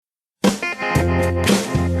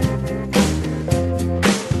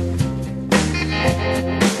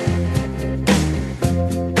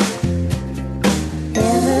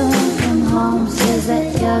Everyone from home says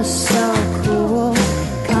that you're so cool.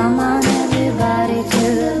 Come on everybody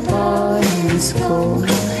to the boarding school.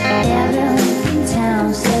 Everyone from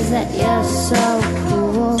town says that you're so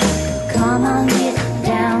cool. Come on, get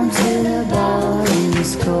down to the boarding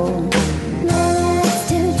school. Let's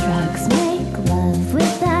do drugs, make love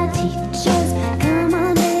with our teachers. Come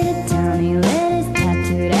on, lay it down, he let his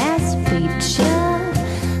tattooed ass feature.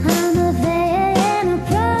 I'm a vet and a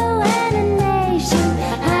pro and a nation.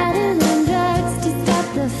 I do them drugs to stop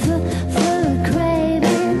the food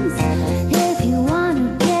cravings. If you wanna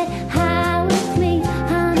get high with me,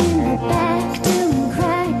 I'm in the back doing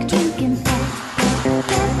crack, drinking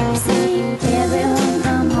Pepsi. Everyone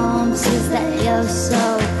from home says that you're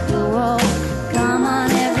so cool. Come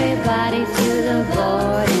on everybody to the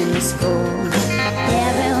boarding school.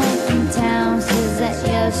 Everyone from town says that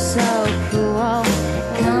you're so cool.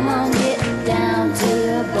 Come on, get down to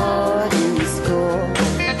the boarding school.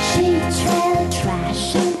 She trailer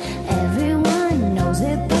trash and everyone knows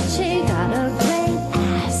it, but she got a great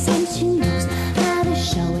ass and she knows how to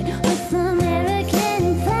show it with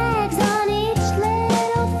American flags on each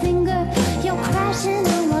little finger. You're crashing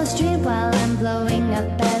on Wall Street while I'm blowing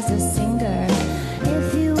up as a singer.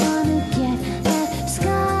 If you wanna get that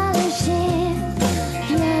scholarship,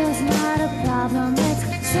 yeah, it's not a problem, let's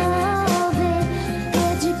solve it.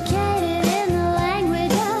 Educated in the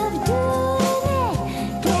language of doing it.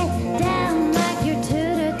 Get down like your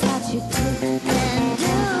tutor taught you to, and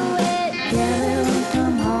do it. Everyone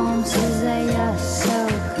from home says that you're so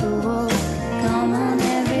cool. Come on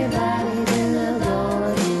everybody to the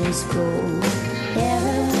boarding school.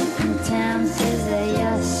 Everyone from town says that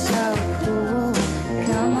you're so cool.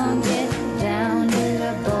 Come on, get down to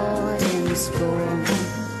the boarding school.